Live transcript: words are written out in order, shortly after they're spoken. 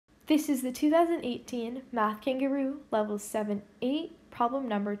This is the 2018 Math Kangaroo Level 7-8 problem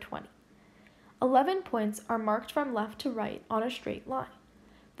number 20. 11 points are marked from left to right on a straight line.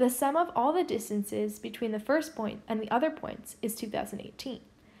 The sum of all the distances between the first point and the other points is 2018.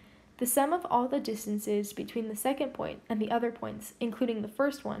 The sum of all the distances between the second point and the other points, including the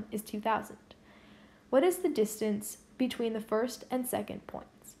first one, is 2000. What is the distance between the first and second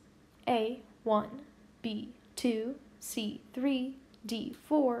points? A, 1, B, 2, C, 3, D,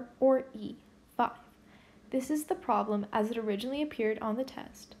 4, or E, 5. This is the problem as it originally appeared on the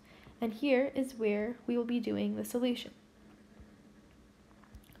test, and here is where we will be doing the solution.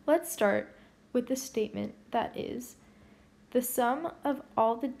 Let's start with the statement that is, the sum of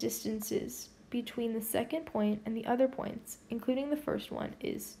all the distances between the second point and the other points, including the first one,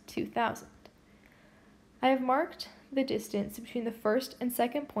 is 2000. I have marked the distance between the first and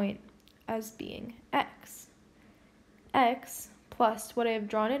second point as being x. X plus what I have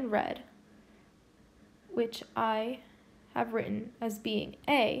drawn in red, which I have written as being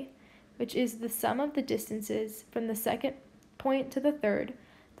a, which is the sum of the distances from the second point to the third,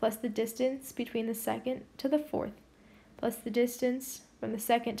 plus the distance between the second to the fourth, plus the distance from the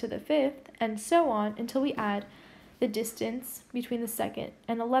second to the fifth, and so on until we add the distance between the second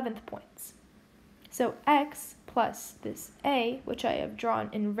and 11th points. So x plus this a, which I have drawn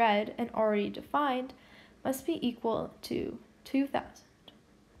in red and already defined, must be equal to 2000.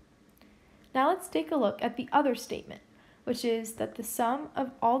 Now let's take a look at the other statement, which is that the sum of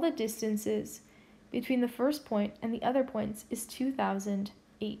all the distances between the first point and the other points is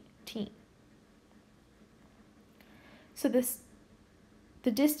 2018. So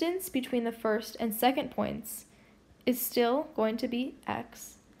the distance between the first and second points is still going to be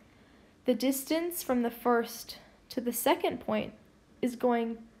x. The distance from the first to the second point is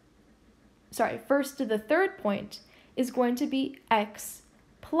first to the third point is going to be x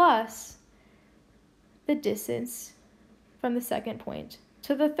plus the distance from the second point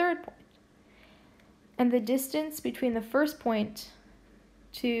to the third point. And the distance between the first point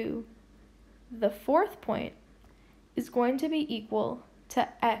to the fourth point is going to be equal to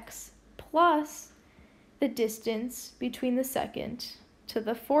x plus the distance between the second to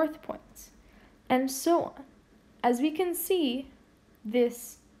the fourth points, and so on. As we can see,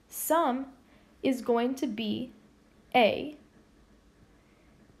 this sum is going to be a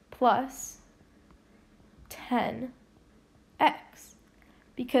plus 10x,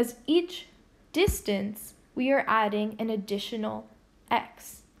 because each distance we are adding an additional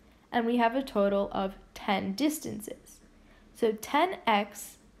x, and we have a total of 10 distances. So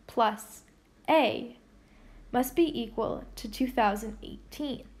 10x plus a must be equal to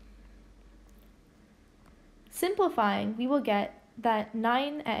 2018. Simplifying, we will get that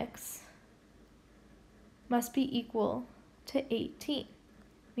 9x must be equal to 18,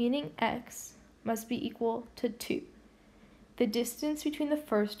 meaning x must be equal to 2. The distance between the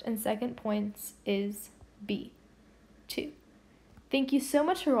first and second points is b, 2. Thank you so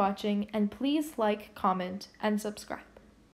much for watching, and please like, comment, and subscribe.